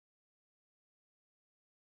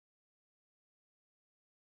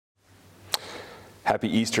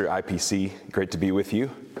Happy Easter, IPC. Great to be with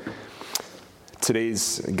you.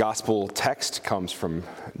 Today's gospel text comes from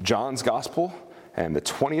John's Gospel and the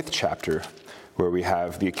 20th chapter, where we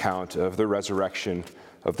have the account of the resurrection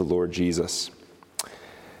of the Lord Jesus.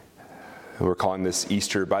 We're calling this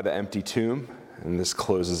Easter by the Empty Tomb, and this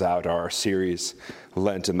closes out our series,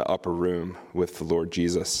 Lent in the Upper Room with the Lord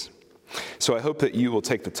Jesus. So I hope that you will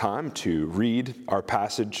take the time to read our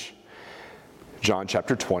passage, John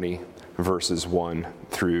chapter 20, verses 1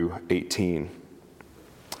 through 18.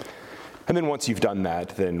 And then once you've done that,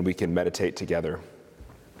 then we can meditate together.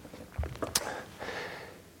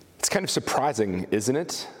 It's kind of surprising, isn't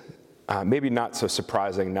it? Maybe not so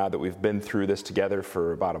surprising now that we've been through this together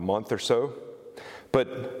for about a month or so.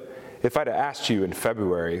 But if I'd have asked you in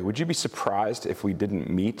February, would you be surprised if we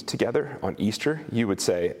didn't meet together on Easter? You would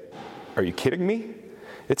say, "Are you kidding me?"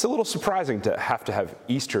 It's a little surprising to have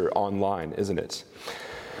Easter online, isn't it?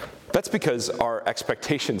 That's because our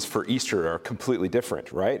expectations for Easter are completely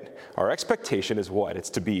different, right? Our expectation is what? It's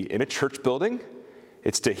to be in a church building.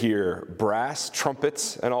 It's to hear brass,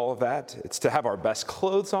 trumpets, and all of that. It's to have our best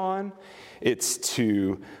clothes on. It's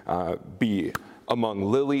to be among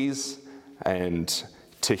lilies and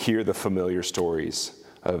to hear the familiar stories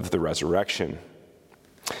of the resurrection.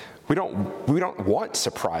 We don't want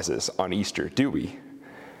surprises on Easter, do we?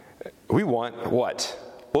 We want what?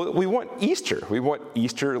 Well, we want Easter. We want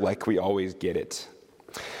Easter like we always get it.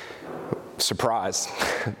 Surprise.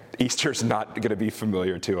 Easter's not going to be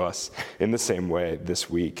familiar to us in the same way this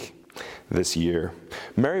week, this year.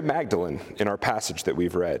 Mary Magdalene, in our passage that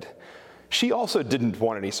we've read, she also didn't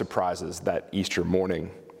want any surprises that Easter morning.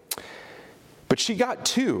 But she got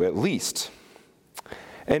two, at least.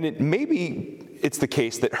 And maybe it's the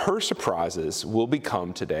case that her surprises will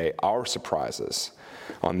become today our surprises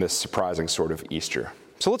on this surprising sort of Easter.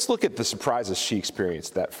 So let's look at the surprises she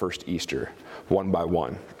experienced that first Easter, one by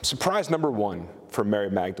one. Surprise number one for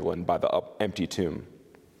Mary Magdalene by the empty tomb.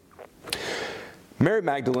 Mary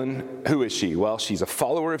Magdalene, who is she? Well, she's a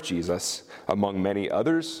follower of Jesus among many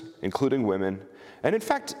others, including women. And in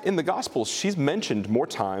fact, in the Gospels, she's mentioned more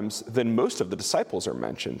times than most of the disciples are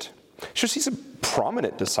mentioned. So she's a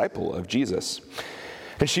prominent disciple of Jesus.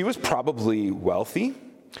 And she was probably wealthy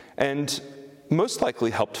and most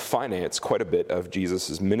likely helped finance quite a bit of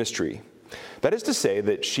Jesus' ministry. That is to say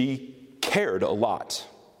that she cared a lot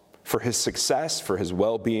for his success, for his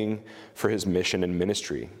well-being, for his mission and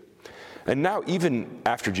ministry. And now, even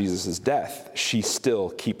after Jesus' death, she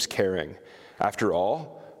still keeps caring. After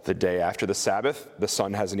all, the day after the Sabbath, the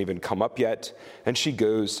sun hasn't even come up yet, and she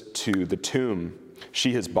goes to the tomb.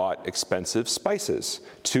 She has bought expensive spices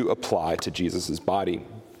to apply to Jesus' body.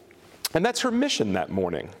 And that's her mission that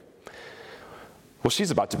morning. Well,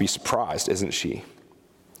 she's about to be surprised, isn't she?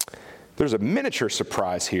 There's a miniature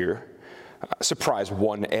surprise here, surprise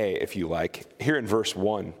 1A, if you like. Here in verse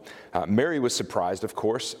 1, Mary was surprised, of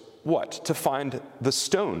course, what? To find the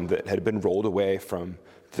stone that had been rolled away from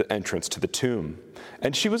the entrance to the tomb.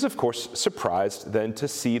 And she was, of course, surprised then to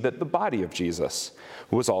see that the body of Jesus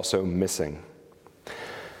was also missing.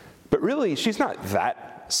 But really, she's not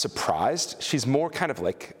that surprised. She's more kind of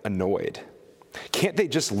like annoyed. Can't they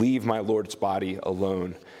just leave my Lord's body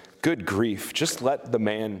alone? Good grief, just let the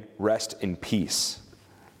man rest in peace.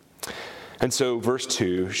 And so, verse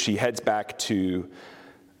 2, she heads back to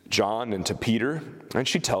John and to Peter, and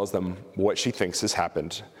she tells them what she thinks has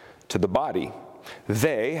happened to the body.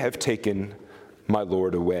 They have taken my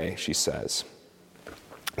Lord away, she says.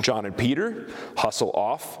 John and Peter hustle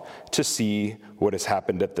off to see what has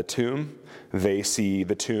happened at the tomb. They see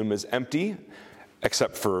the tomb is empty,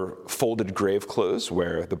 except for folded grave clothes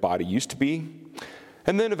where the body used to be.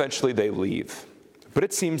 And then eventually they leave. But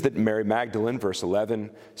it seems that Mary Magdalene, verse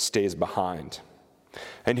 11, stays behind.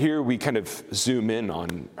 And here we kind of zoom in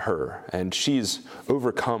on her, and she's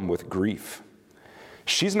overcome with grief.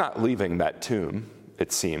 She's not leaving that tomb,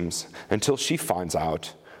 it seems, until she finds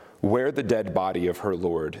out where the dead body of her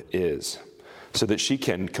Lord is, so that she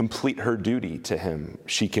can complete her duty to him.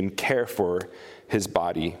 She can care for his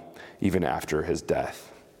body even after his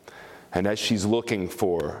death. And as she's looking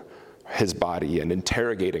for his body and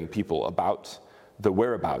interrogating people about the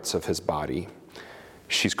whereabouts of his body,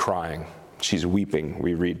 she's crying, she's weeping,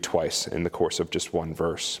 we read twice in the course of just one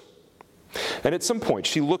verse. And at some point,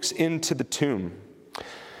 she looks into the tomb,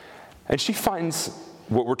 and she finds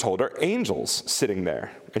what we're told are angels sitting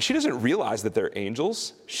there. And she doesn't realize that they're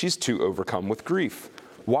angels. She's too overcome with grief.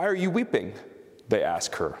 "Why are you weeping?" they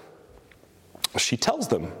ask her. She tells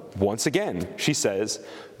them once again. She says,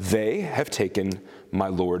 "They have taken my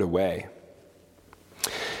Lord away."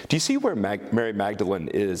 Do you see where Mary Magdalene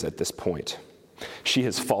is at this point? She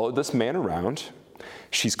has followed this man around.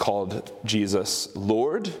 She's called Jesus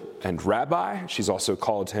Lord and Rabbi. She's also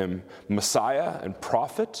called him Messiah and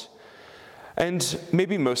Prophet. And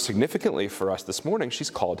maybe most significantly for us this morning, she's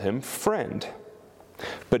called him Friend.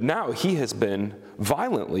 But now he has been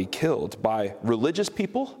violently killed by religious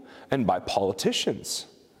people and by politicians.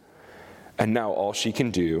 And now all she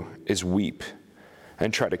can do is weep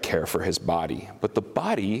and try to care for his body. But the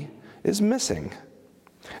body is missing.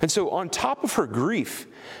 And so on top of her grief,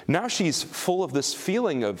 now she's full of this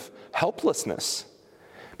feeling of helplessness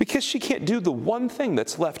because she can't do the one thing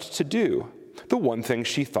that's left to do, the one thing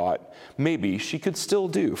she thought maybe she could still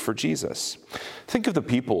do for Jesus. Think of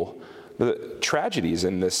the tragedies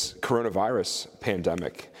in this coronavirus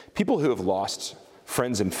pandemic, people who have lost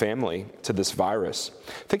friends and family to this virus.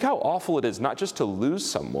 Think how awful it is not just to lose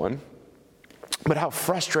someone, but how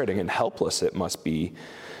frustrating and helpless it must be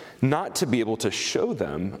not to be able to show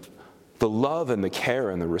them the love and the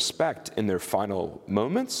care and the respect in their final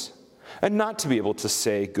moments, and not to be able to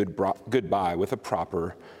say goodbye with a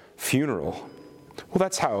proper funeral. Well,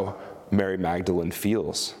 that's how Mary Magdalene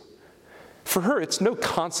feels. For her, it's no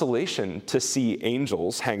consolation to see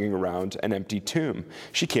angels hanging around an empty tomb.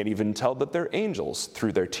 She can't even tell that they're angels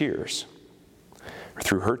through their tears, or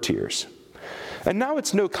through her tears. And now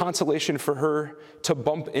it's no consolation for her to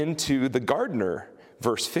bump into the gardener,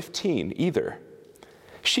 verse 15, either.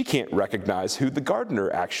 She can't recognize who the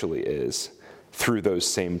gardener actually is through those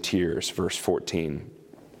same tears, verse 14.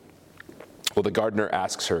 Well, the gardener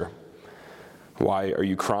asks her, "Why are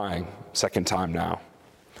you crying?" Second time now.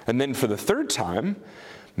 And then for the third time,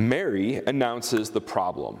 Mary announces the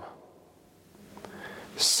problem.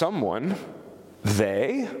 Someone,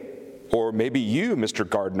 they, or maybe you, Mr.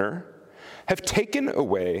 Gardener, have taken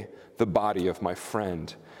away the body of my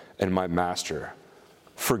friend and my master.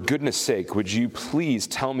 For goodness sake, would you please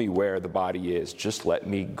tell me where the body is? Just let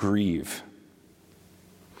me grieve.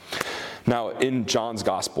 Now, in John's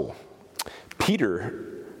gospel,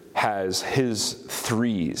 Peter has his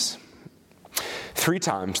threes. 3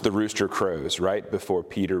 times the rooster crows right before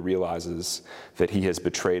Peter realizes that he has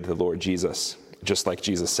betrayed the Lord Jesus, just like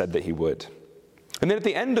Jesus said that he would. And then at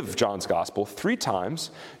the end of John's gospel, 3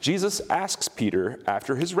 times, Jesus asks Peter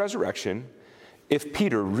after his resurrection if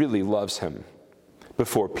Peter really loves him,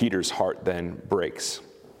 before Peter's heart then breaks.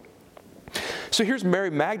 So here's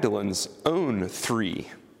Mary Magdalene's own 3.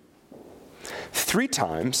 3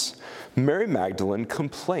 times, Mary Magdalene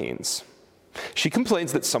complains. She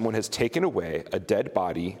complains that someone has taken away a dead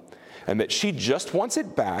body and that she just wants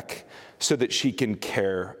it back so that she can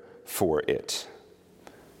care for it.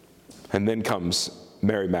 And then comes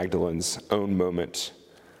Mary Magdalene's own moment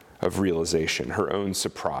of realization, her own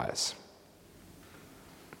surprise.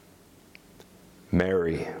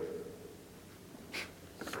 Mary.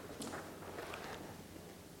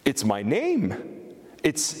 It's my name.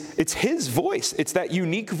 It's his voice. It's that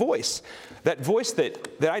unique voice. That voice that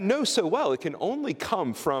I know so well. It can only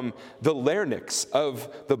come from the larynx of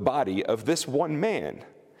the body of this one man.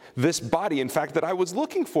 This body, in fact, that I was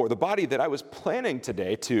looking for, the body that I was planning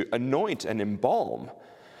today to anoint and embalm.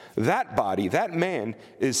 That body, that man,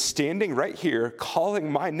 is standing right here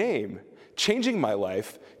calling my name, changing my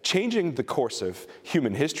life, changing the course of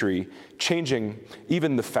human history, changing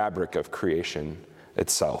even the fabric of creation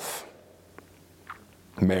itself.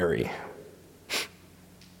 Mary.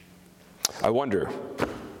 I wonder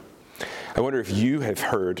if you have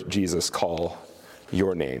heard Jesus call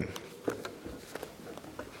your name.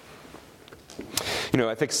 You know,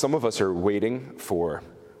 I think some of us are waiting for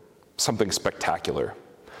something spectacular.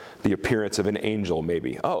 The appearance of an angel,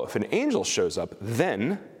 maybe. Oh, if an angel shows up,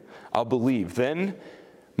 then I'll believe. Then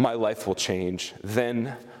my life will change.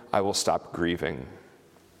 Then I will stop grieving.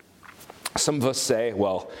 Some of us say,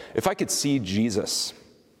 well, if I could see Jesus,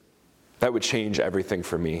 that would change everything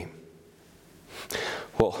for me.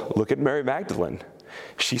 Well, look at Mary Magdalene.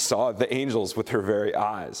 She saw the angels with her very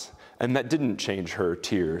eyes, and that didn't change her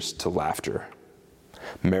tears to laughter.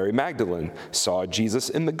 Mary Magdalene saw Jesus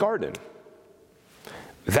in the garden.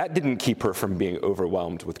 That didn't keep her from being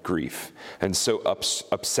overwhelmed with grief and so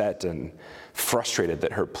upset and frustrated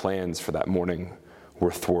that her plans for that morning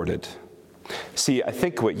were thwarted. See, I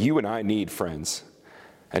think what you and I need, friends,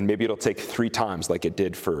 and maybe it'll take 3 times like it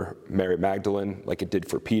did for Mary Magdalene, like it did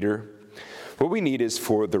for Peter, what we need is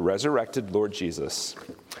for the resurrected Lord Jesus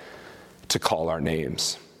to call our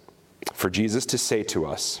names, for Jesus to say to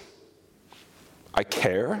us, I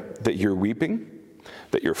care that you're weeping,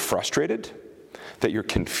 that you're frustrated, that you're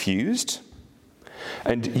confused,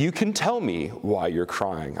 and you can tell me why you're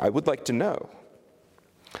crying. I would like to know.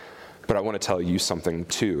 But I want to tell you something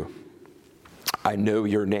too. I know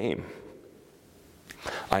your name.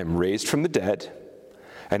 I am raised from the dead.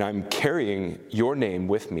 and I'm carrying your name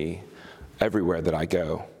with me everywhere that I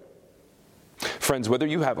go. Friends, whether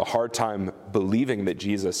you have a hard time believing that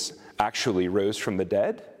Jesus actually rose from the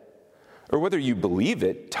dead, or whether you believe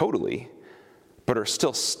it totally, but are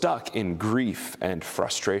still stuck in grief and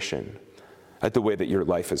frustration at the way that your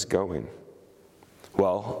life is going,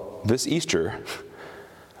 well, this Easter,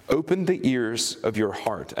 open the ears of your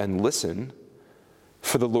heart and listen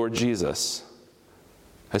for the Lord Jesus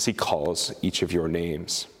as he calls each of your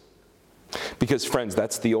names. Because, friends,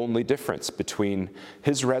 that's the only difference between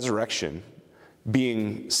his resurrection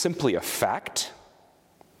being simply a fact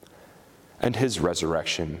and his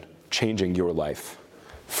resurrection changing your life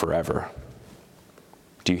forever.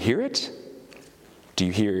 Do you hear it? Do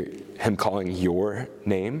you hear him calling your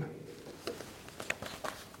name?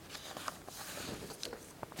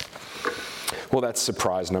 Well, that's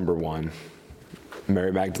surprise number one.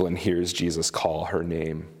 Mary Magdalene hears Jesus call her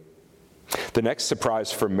name. The next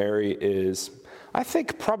surprise for Mary is, I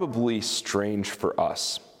think, probably strange for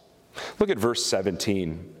us. Look at verse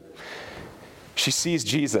 17. She sees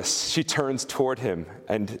Jesus. She turns toward him.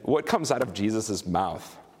 And what comes out of Jesus'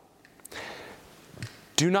 mouth?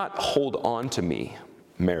 Do not hold on to me,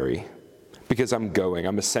 Mary, because I'm going.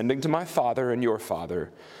 I'm ascending to my Father and your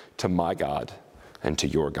Father, to my God and to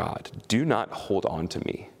your God. Do not hold on to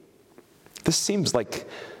me. This seems like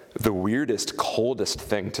the weirdest, coldest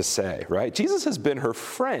thing to say, right? Jesus has been her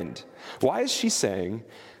friend. Why is he saying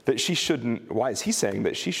that she should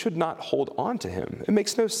not hold on to him? It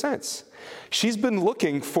makes no sense. She's been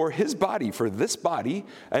looking for his body, for this body,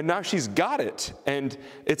 and now she's got it, and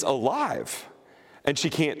it's alive. And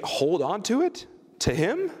she can't hold on to it, to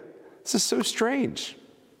him? This is so strange.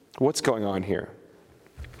 What's going on here?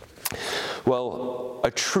 Well,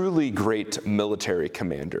 a truly great military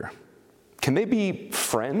commander, can they be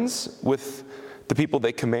friends with the people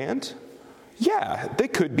they command? Yeah, they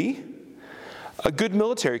could be. A good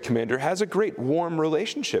military commander has a great warm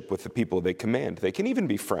relationship with the people they command. They can even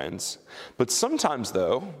be friends. But sometimes,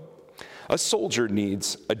 though, a soldier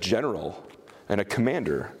needs a general and a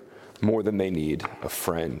commander more than they need a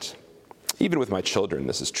friend. Even with my children,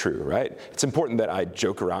 this is true, right? It's important that I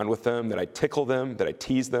joke around with them, that I tickle them, that I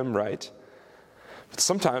tease them, right? But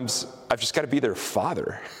sometimes I've just got to be their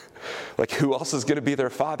father. Like, who else is going to be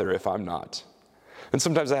their father if I'm not? And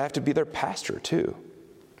sometimes I have to be their pastor, too.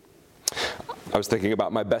 I was thinking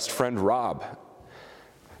about my best friend, Rob,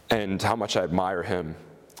 and how much I admire him.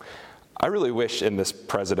 I really wish in this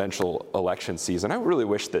presidential election season, I really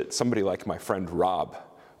wish that somebody like my friend Rob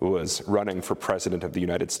was running for president of the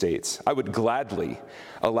United States. I would gladly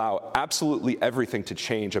allow absolutely everything to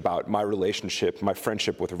change about my relationship, my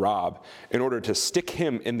friendship with Rob, in order to stick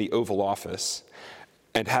him in the Oval Office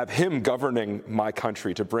and have him governing my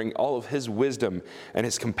country to bring all of his wisdom and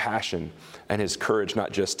his compassion and his courage,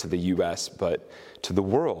 not just to the U.S., but to the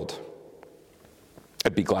world.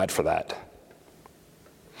 I'd be glad for that.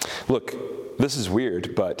 Look, this is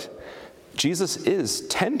weird, but Jesus is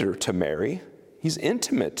tender to Mary. He's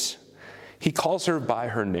intimate. He calls her by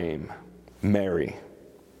her name, Mary.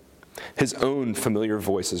 His own familiar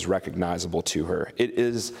voice is recognizable to her. It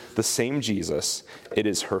is the same Jesus. It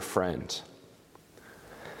is her friend.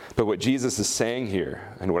 But what Jesus is saying here,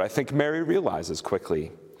 and what I think Mary realizes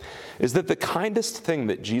quickly, is that the kindest thing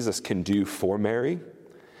that Jesus can do for Mary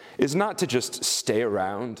is not to just stay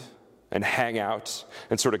around and hang out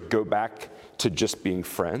and sort of go back to just being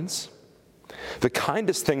friends. The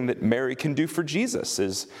kindest thing that Mary can do for Jesus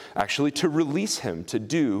is actually to release him to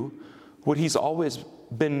do what he's always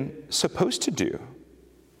been supposed to do.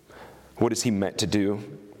 What is he meant to do?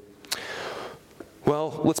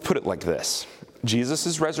 Well, let's put it like this.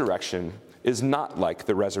 Jesus' resurrection is not like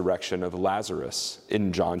the resurrection of Lazarus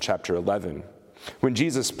in John chapter 11. When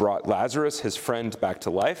Jesus brought Lazarus, his friend, back to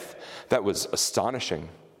life, that was astonishing.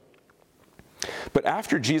 But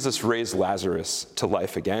after Jesus raised Lazarus to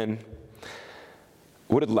life again,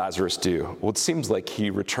 what did Lazarus do? Well, it seems like he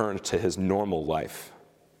returned to his normal life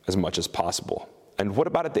as much as possible. And what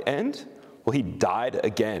about at the end? Well, he died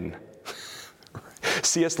again.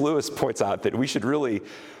 C.S. Lewis points out that we should really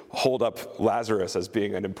hold up Lazarus as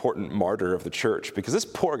being an important martyr of the church, because this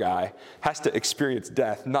poor guy has to experience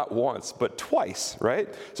death not once, but twice,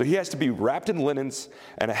 right? So he has to be wrapped in linens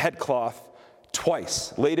and a headcloth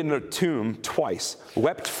twice, laid in a tomb twice,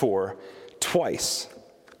 wept for twice.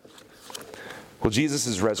 Well,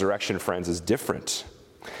 Jesus' resurrection, friends, is different,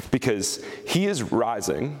 because he is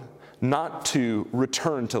rising not to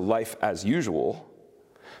return to life as usual,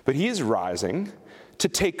 but he is rising to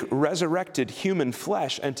take resurrected human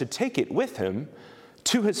flesh and to take it with him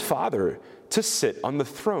to his Father to sit on the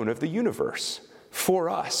throne of the universe for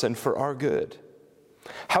us and for our good.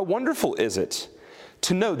 How wonderful is it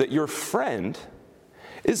to know that your friend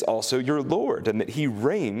is also your Lord and that he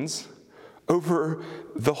reigns over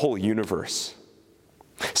the whole universe.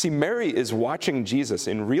 See, Mary is watching Jesus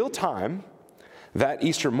in real time that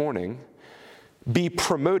Easter morning be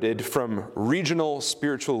promoted from regional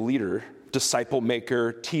spiritual leader, disciple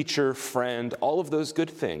maker, teacher, friend, all of those good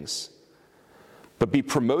things, but be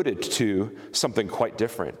promoted to something quite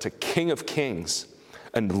different, to King of Kings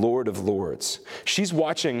and Lord of Lords. She's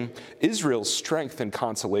watching Israel's strength and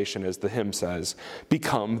consolation, as the hymn says,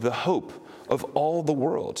 become the hope of all the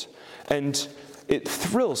world. And it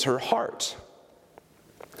thrills her heart.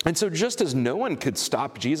 And so just as no one could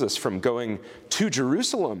stop Jesus from going to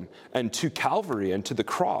Jerusalem and to Calvary and to the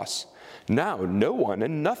cross, now no one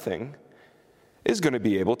and nothing is going to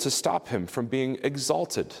be able to stop him from being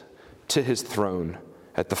exalted to his throne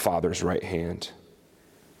at the Father's right hand.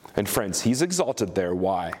 And friends, he's exalted there.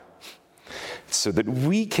 Why? So that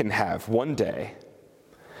we can have one day,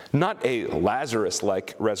 not a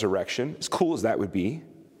Lazarus-like resurrection, as cool as that would be,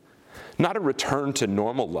 not a return to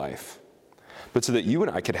normal life, but so that you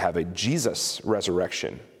and I could have a Jesus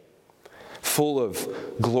resurrection, full of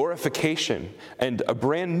glorification and a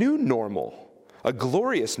brand new normal, a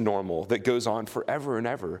glorious normal that goes on forever and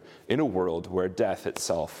ever in a world where death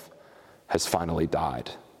itself has finally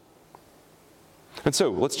died. And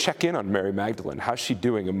so let's check in on Mary Magdalene. How's she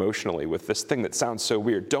doing emotionally with this thing that sounds so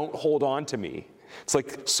weird? Don't hold on to me. It's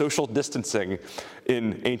like social distancing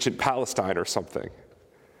in ancient Palestine or something.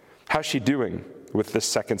 How's she doing with this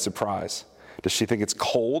second surprise? Does she think it's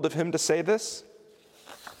cold of him to say this?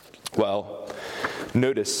 Well,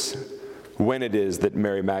 notice when it is that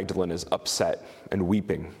Mary Magdalene is upset and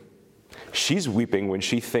weeping. She's weeping when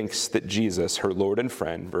she thinks that Jesus, her Lord and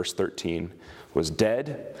friend, verse 13, was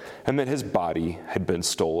dead and that his body had been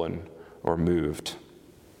stolen or moved.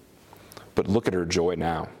 But look at her joy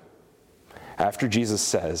now. After Jesus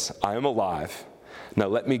says, I am alive, now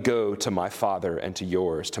let me go to my Father and to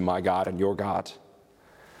yours, to my God and your God.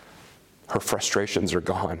 Her frustrations are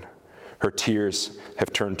gone. Her tears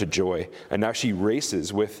have turned to joy. And now she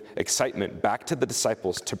races with excitement back to the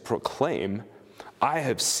disciples to proclaim, I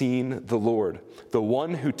have seen the Lord. The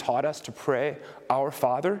one who taught us to pray, our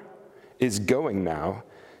Father, is going now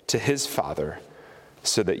to his Father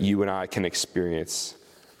so that you and I can experience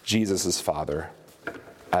Jesus' Father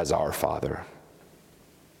as our Father.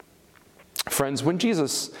 Friends, when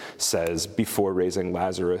Jesus says, before raising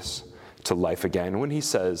Lazarus to life again, when he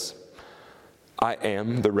says, I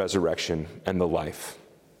am the resurrection and the life,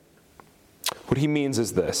 what he means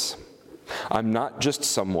is this: I'm not just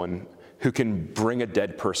someone who can bring a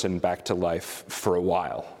dead person back to life for a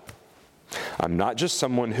while. I'm not just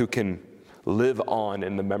someone who can live on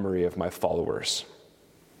in the memory of my followers.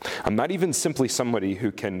 I'm not even simply somebody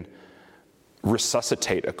who can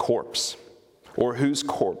resuscitate a corpse or whose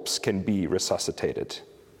corpse can be resuscitated.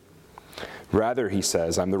 Rather, he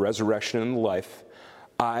says, I'm the resurrection and the life.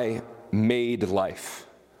 I made life.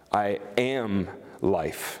 I am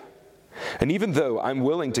life. And even though I'm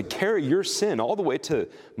willing to carry your sin all the way to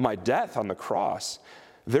my death on the cross,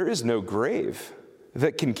 there is no grave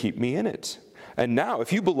that can keep me in it. And now,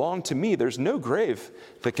 if you belong to me, there's no grave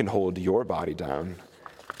that can hold your body down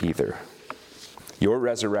either. Your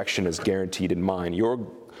resurrection is guaranteed in mine. Your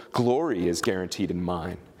glory is guaranteed in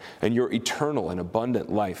mine. And your eternal and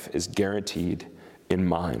abundant life is guaranteed in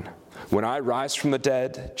mine. When I rise from the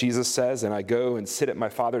dead, Jesus says, and I go and sit at my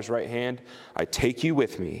Father's right hand, I take you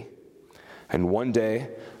with me. And one day,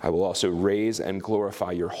 I will also raise and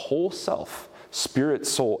glorify your whole self, spirit,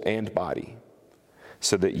 soul, and body,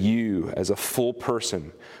 so that you, as a full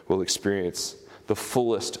person, will experience the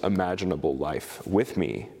fullest imaginable life with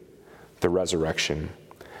me, the resurrection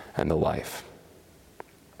and the life.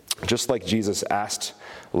 Just like Jesus asked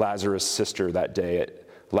Lazarus' sister that day at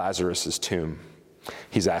Lazarus' tomb,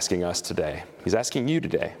 he's asking us today. He's asking you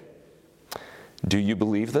today. Do you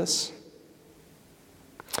believe this?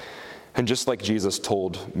 And just like Jesus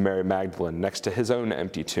told Mary Magdalene next to his own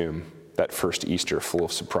empty tomb that first Easter full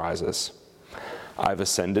of surprises, I've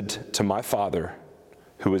ascended to my Father,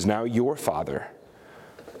 who is now your Father.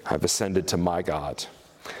 I've ascended to my God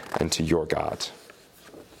and to your God.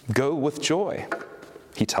 Go with joy,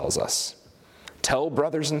 he tells us. Tell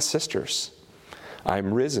brothers and sisters,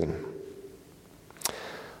 I'm risen.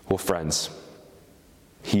 Well, friends,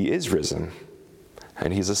 he is risen,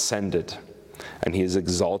 and he's ascended, and he is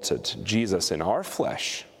exalted. Jesus in our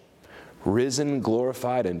flesh, risen,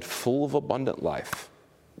 glorified, and full of abundant life.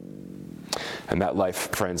 And that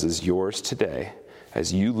life, friends, is yours today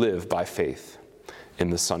as you live by faith in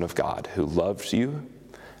the Son of God who loved you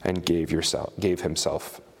and gave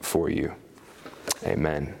himself for you.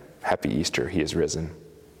 Amen. Happy Easter. He is risen.